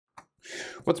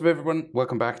What's up, everyone?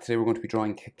 Welcome back. Today we're going to be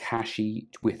drawing Kakashi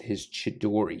with his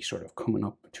Chidori sort of coming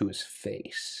up to his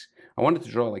face. I wanted to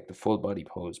draw like the full body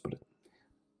pose, but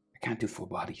I can't do full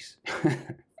bodies.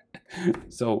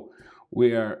 So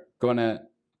we are gonna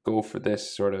go for this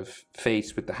sort of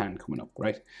face with the hand coming up,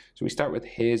 right? So we start with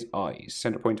his eyes.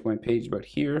 Center point of my page about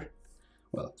here.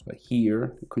 Well, it's about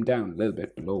here. We'll come down a little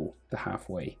bit below the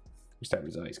halfway. We start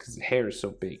with his eyes because his hair is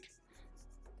so big.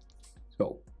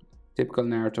 So typical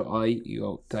Naruto eye, you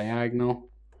go diagonal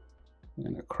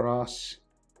and across,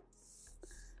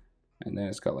 and then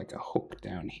it's got like a hook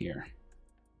down here.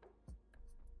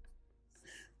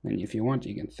 And if you want,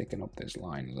 you can thicken up this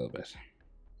line a little bit.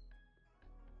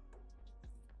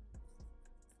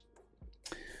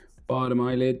 Bottom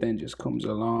eyelid then just comes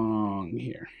along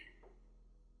here.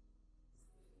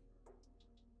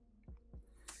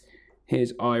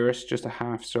 His iris, just a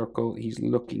half circle. He's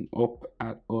looking up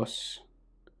at us.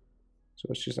 So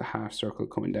it's just a half circle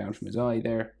coming down from his eye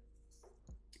there.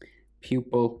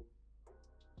 Pupil.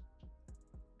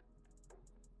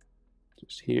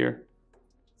 Just here.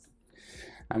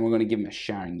 And we're going to give him a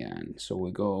Sharingan. So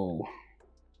we'll go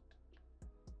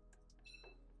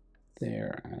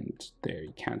there and there.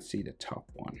 You can't see the top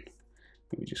one.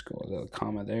 We just go a little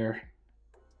comma there.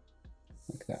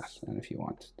 Like that. And if you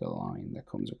want the line that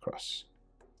comes across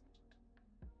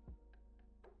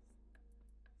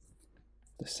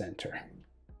the center.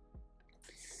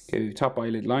 Okay, top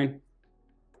eyelid line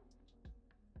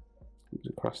comes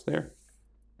across there.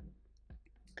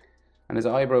 And his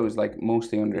eyebrow is like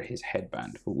mostly under his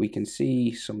headband, but we can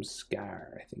see some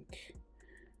scar, I think,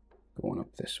 going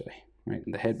up this way. Right,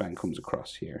 and the headband comes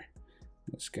across here.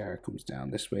 The scar comes down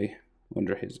this way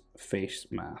under his face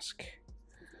mask.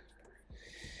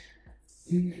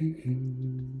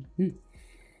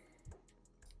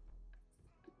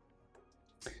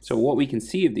 So what we can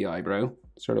see of the eyebrow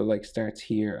sort of like starts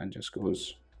here and just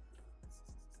goes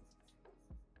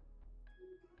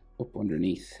up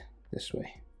underneath this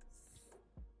way.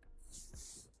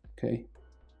 Okay.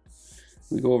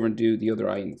 We go over and do the other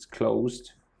eye and it's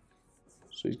closed.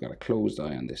 So he's got a closed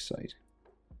eye on this side.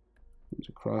 Comes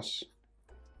across.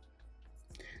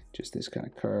 Just this kind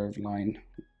of curved line.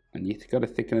 And you've got to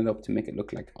thicken it up to make it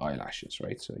look like eyelashes,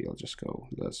 right? So you'll just go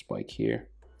a little spike here.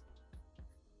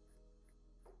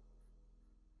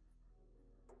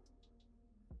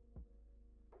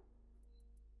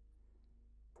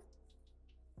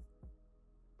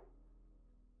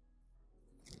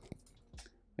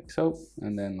 Like so.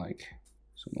 And then like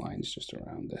some lines just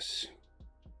around this.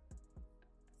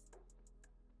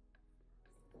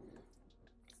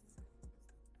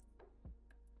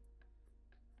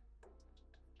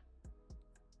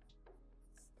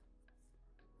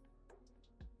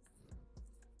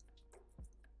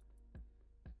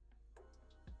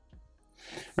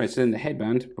 Right, so then the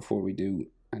headband, before we do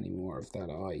any more of that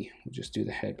eye, we'll just do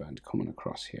the headband coming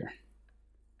across here.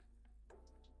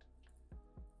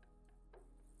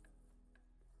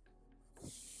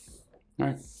 All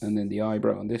right, and then the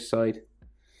eyebrow on this side.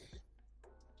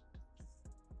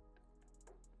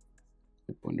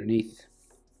 Up underneath.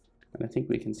 And I think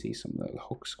we can see some little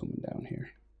hooks coming down here.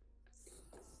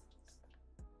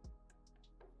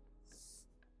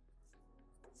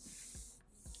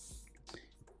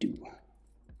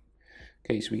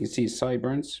 Okay, so we can see his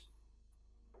sideburns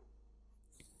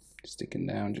sticking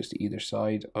down just to either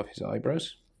side of his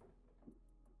eyebrows.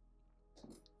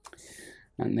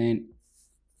 And then,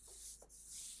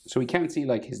 so we can't see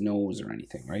like his nose or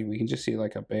anything, right? We can just see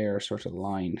like a bare sort of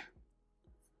line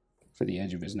for the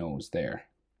edge of his nose there.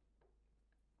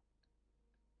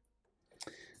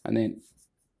 And then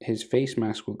his face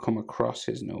mask will come across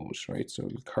his nose, right? So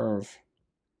it'll curve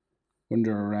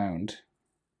under, around,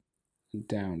 and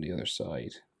down the other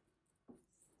side.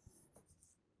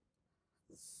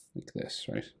 Like this,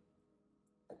 right?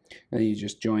 And then you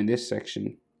just join this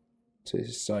section to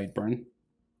his sideburn.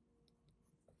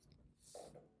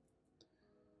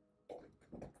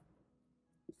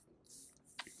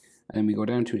 And then we go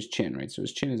down to his chin, right? So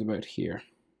his chin is about here.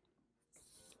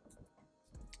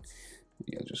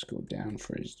 I'll just go down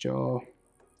for his jaw.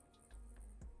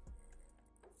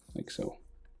 Like so.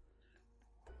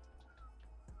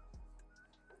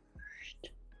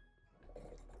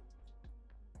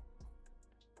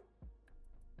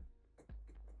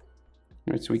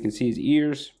 Right, so we can see his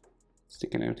ears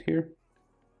sticking out here.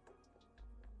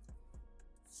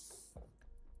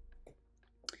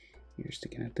 Ears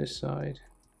sticking out this side.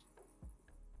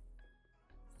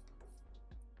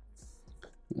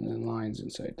 And then lines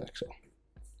inside like so.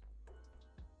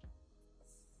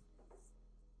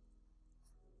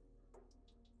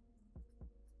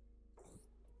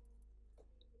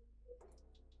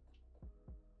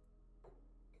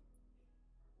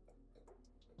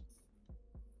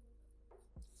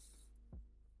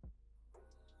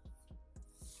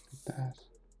 that.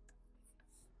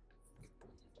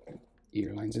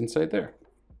 Ear lines inside there.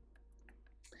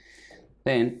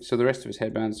 Then, so the rest of his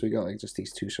headband, so we got like just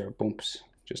these two sort of bumps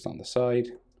just on the side.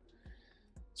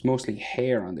 It's mostly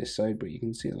hair on this side, but you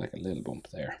can see like a little bump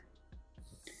there.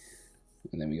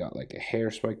 And then we got like a hair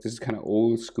spike. This is kind of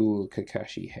old school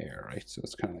Kakashi hair, right? So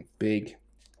it's kind of like big,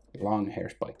 long hair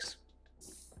spikes.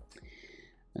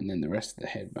 And then the rest of the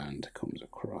headband comes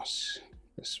across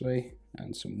this way,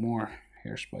 and some more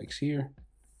hair spikes here.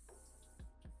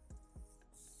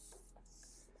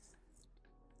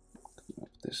 Come up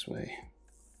this way.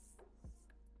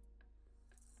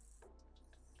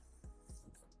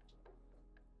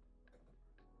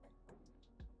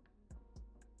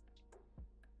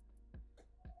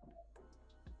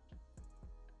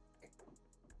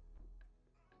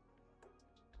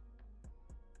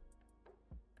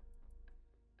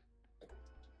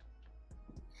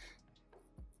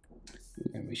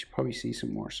 And we should probably see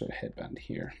some more sort of headband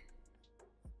here.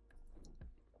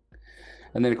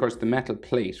 And then of course the metal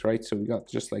plate, right? So we got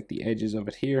just like the edges of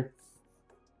it here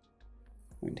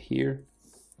and here.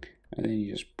 And then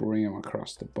you just bring them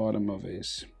across the bottom of the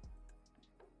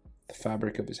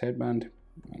fabric of his headband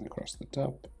and across the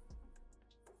top.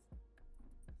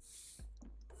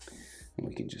 And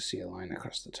we can just see a line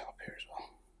across the top here as well.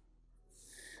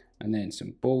 And then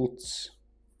some bolts.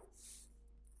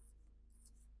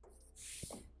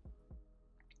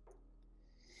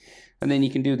 And then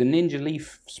you can do the ninja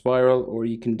leaf spiral, or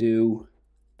you can do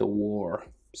the war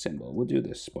symbol. We'll do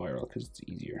the spiral because it's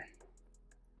easier.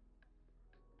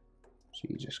 So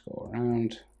you just go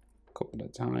around a couple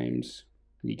of times.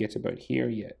 You get to about here,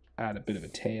 you add a bit of a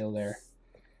tail there,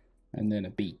 and then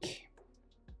a beak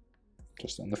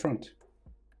just on the front.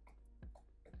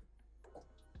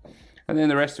 And then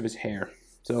the rest of his hair.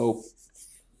 So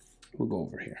we'll go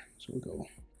over here. So we'll go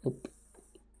up,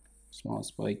 small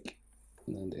spike,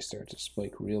 and then they start to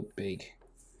spike real big.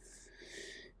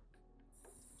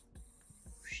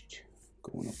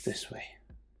 Going up this way.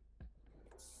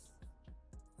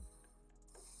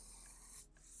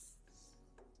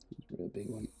 There's a real big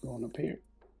one going up here.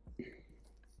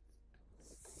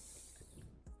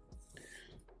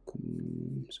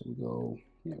 So we'll go,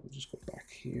 yeah, we'll just go back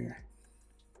here.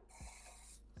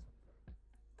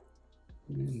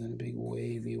 And then a big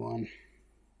wavy one.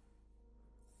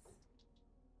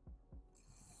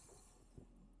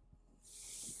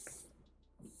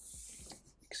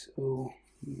 Like so,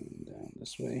 and down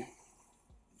this way.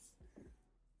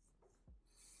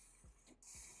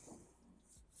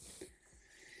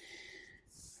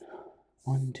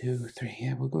 One, two, three.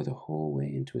 Yeah, we'll go the whole way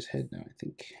into his head now, I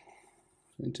think.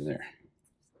 Into there.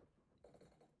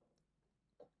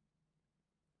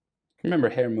 Remember,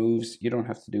 hair moves. You don't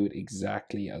have to do it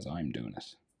exactly as I'm doing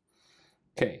it.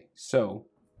 Okay, so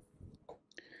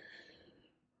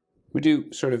we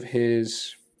do sort of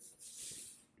his,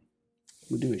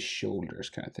 we'll do his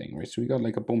shoulders kind of thing, right? So we got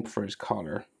like a bump for his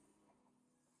collar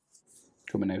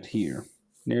coming out here,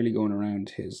 nearly going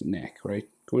around his neck, right?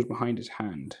 Goes behind his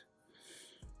hand,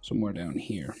 somewhere down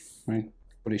here, right?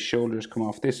 But his shoulders come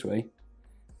off this way.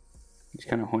 He's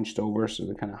kind of hunched over, so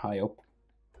they're kind of high up.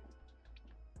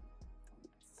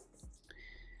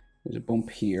 There's a bump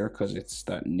here because it's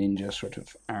that ninja sort of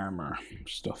armor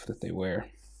stuff that they wear.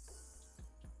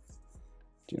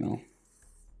 Do you know?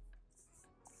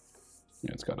 You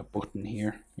know, it's got a button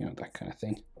here, you know, that kind of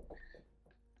thing.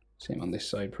 Same on this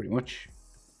side pretty much.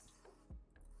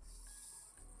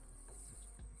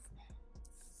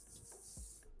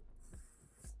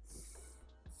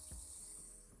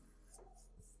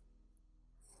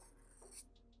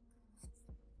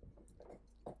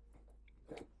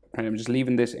 And I'm just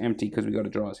leaving this empty because we got to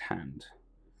draw his hand.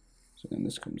 So then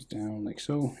this comes down like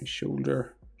so, his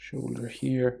shoulder, shoulder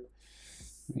here.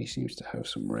 And he seems to have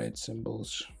some red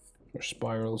symbols or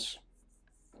spirals.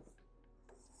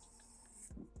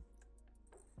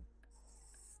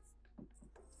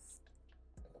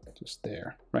 Just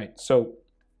there. Right, so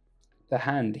the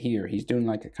hand here, he's doing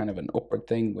like a kind of an upward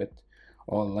thing with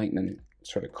all lightning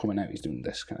sort of coming out. He's doing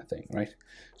this kind of thing, right?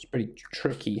 It's a pretty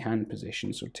tricky hand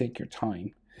position, so take your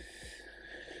time.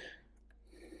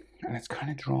 And it's kind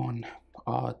of drawn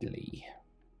oddly,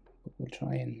 but we'll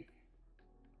try and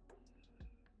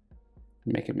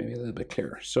make it maybe a little bit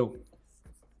clearer. So,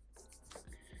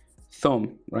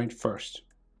 thumb, right, first.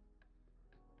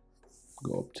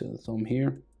 Go up to the thumb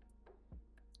here.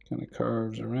 Kind of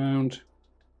curves around,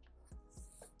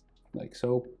 like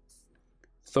so.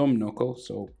 Thumb knuckle,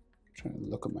 so I'm trying to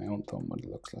look at my own thumb, what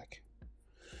it looks like.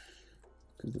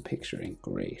 Because the picture ain't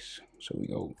great. So we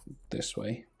go this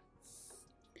way.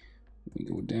 We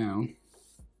go down,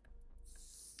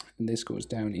 and this goes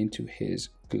down into his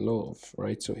glove,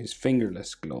 right? So his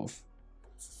fingerless glove.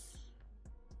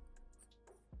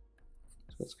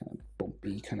 So it's kind of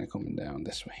bumpy, kind of coming down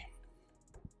this way.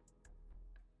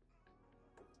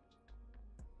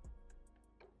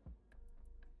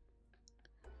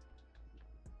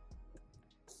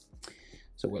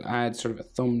 So we'll add sort of a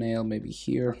thumbnail maybe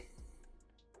here.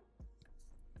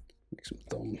 Make some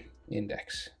thumb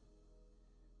index.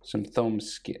 Some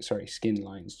skin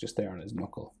lines just there on his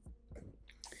knuckle.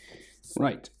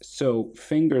 Right, so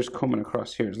fingers coming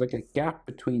across here. There's like a gap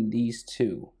between these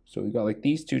two. So we've got like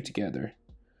these two together,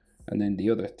 and then the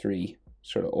other three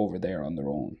sort of over there on their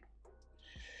own.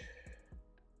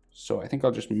 So I think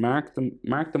I'll just mark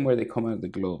them where they come out of the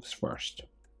gloves first.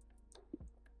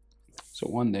 So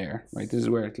one there, right? This is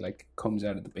where it like comes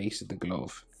out of the base of the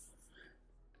glove.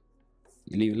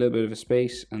 You leave a little bit of a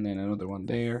space, and then another one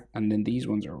there, and then these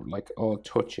ones are like all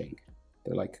touching.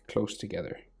 They're like close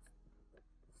together.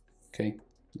 Okay,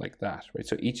 like that, right?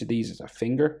 So each of these is a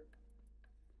finger.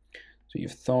 So you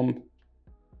have thumb,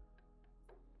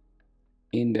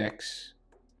 index,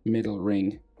 middle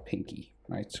ring, pinky,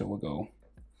 right? So we'll go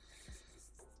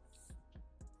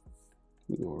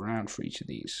around for each of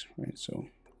these, right? So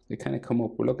they kind of come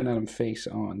up, we're looking at them face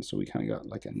on, so we kind of got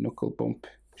like a knuckle bump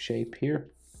shape here.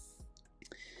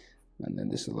 And then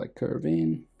this is like curve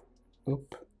in,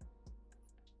 up.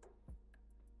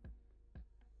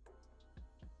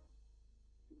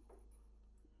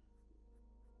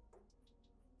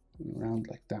 Around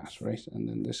like that, right? And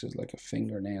then this is like a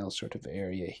fingernail sort of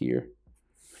area here.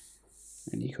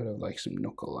 And you could have like some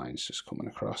knuckle lines just coming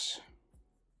across.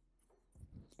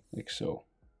 Like so.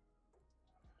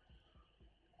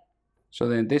 So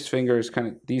then this finger is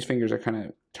these fingers are kind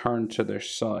of turned to their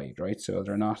side, right? So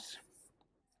they're not,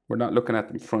 we're not looking at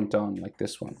them front on like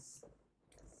this one.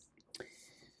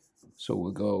 So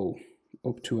we'll go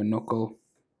up to a knuckle.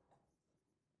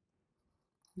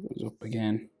 Goes up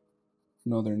again.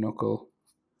 Another knuckle.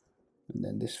 And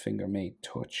then this finger may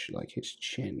touch like his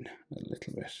chin a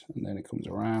little bit. And then it comes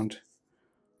around.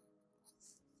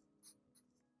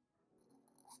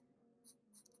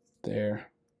 There.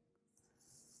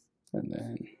 And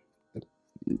then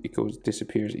it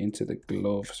disappears into the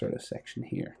glove sort of section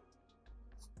here.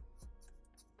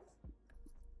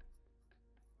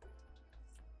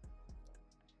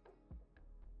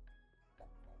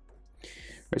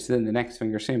 Right, so then the next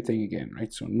finger, same thing again,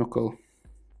 right? So knuckle,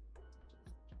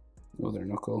 other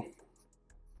knuckle,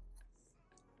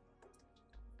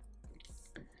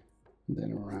 and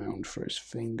then around for his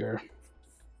finger,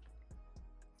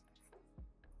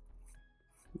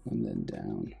 and then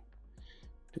down,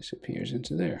 disappears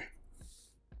into there.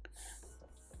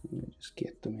 Let me just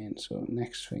get them in. So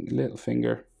next finger, little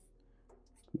finger,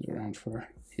 comes around for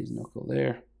his knuckle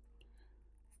there,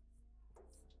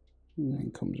 and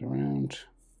then comes around.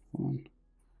 1,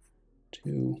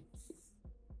 2,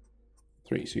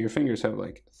 3. So your fingers have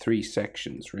like 3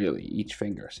 sections really, each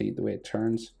finger. See the way it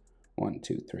turns? 1,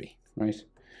 2, 3, right? So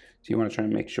you want to try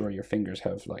and make sure your fingers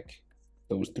have like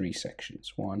those 3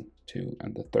 sections. 1, 2,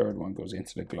 and the third one goes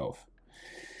into the glove.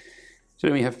 So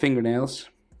then we have fingernails.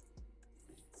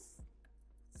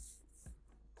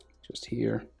 Just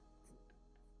here.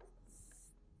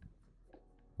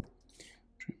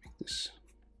 Try and make this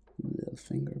little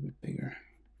finger a bit bigger.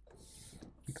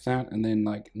 Like that, and then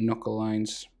like knuckle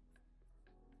lines.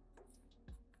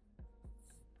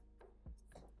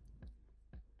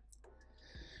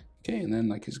 Okay, and then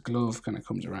like his glove kind of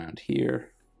comes around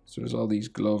here. So there's all these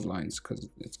glove lines because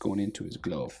it's going into his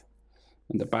glove.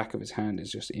 And the back of his hand is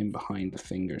just in behind the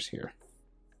fingers here.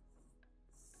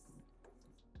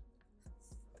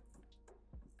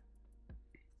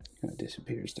 Kind of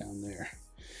disappears down there.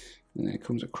 And then it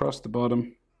comes across the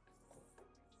bottom.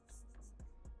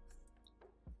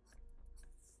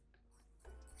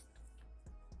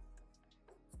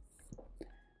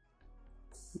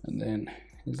 And then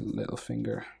his little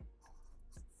finger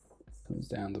comes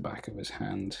down the back of his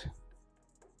hand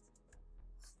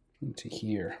into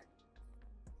here.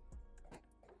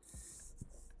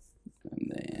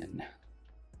 And then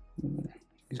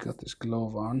he's got this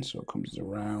glove on, so it comes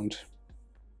around.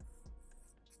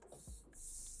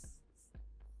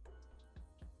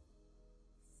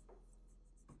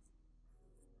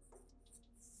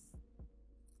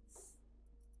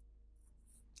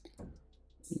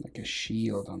 Like a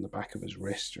shield on the back of his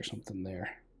wrist or something there.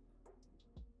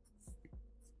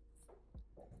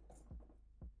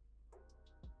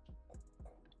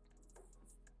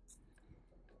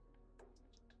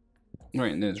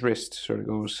 Right, and then his wrist sort of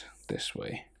goes this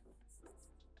way.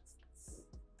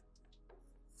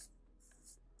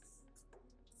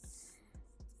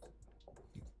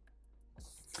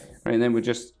 Right, and then we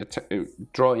just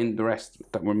draw in the rest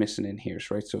that we're missing in here,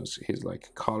 right? So it's his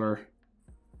like collar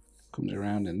comes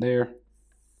around in there.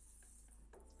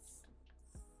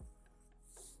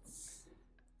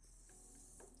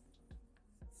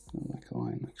 Like a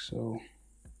line like so.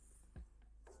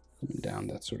 Coming down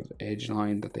that sort of edge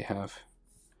line that they have.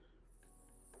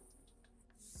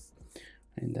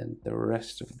 And then the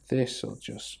rest of this will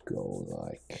just go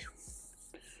like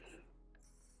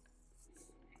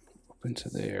up into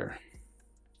there.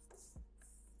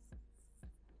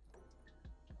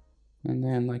 And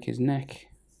then like his neck,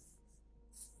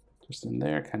 just in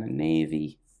there, kind of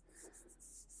navy.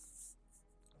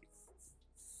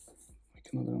 Like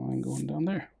another line going down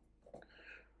there.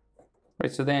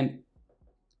 Right, so then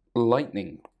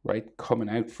lightning, right, coming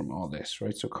out from all this,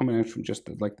 right? So coming out from just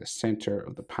like the center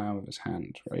of the palm of his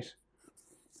hand, right?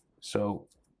 So,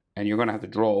 and you're gonna have to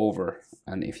draw over,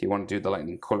 and if you want to do the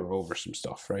lightning, color over some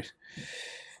stuff, right?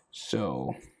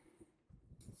 So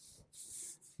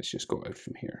let's just go out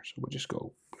from here. So we'll just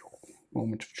go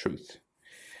moment of truth.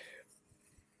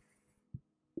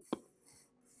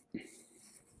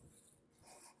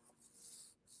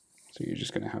 So you're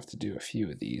just gonna have to do a few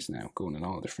of these now, going in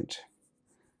all different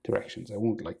directions. I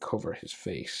won't like cover his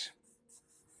face.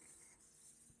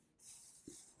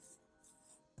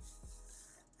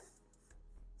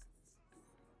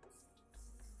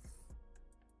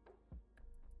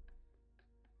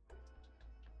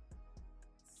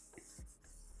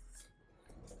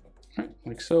 Right,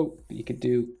 like so. You could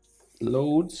do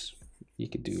loads, you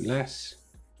could do less.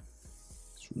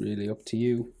 It's really up to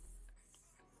you.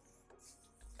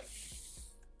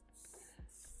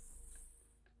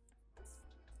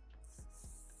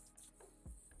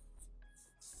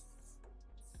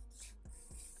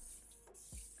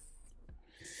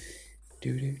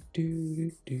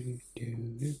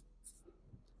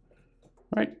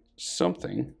 Right,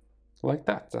 something like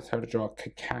that. That's how to draw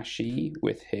Kakashi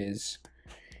with his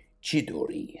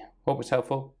Chidori. Hope it's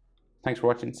helpful. Thanks for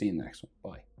watching. See you in the next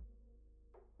one. Bye.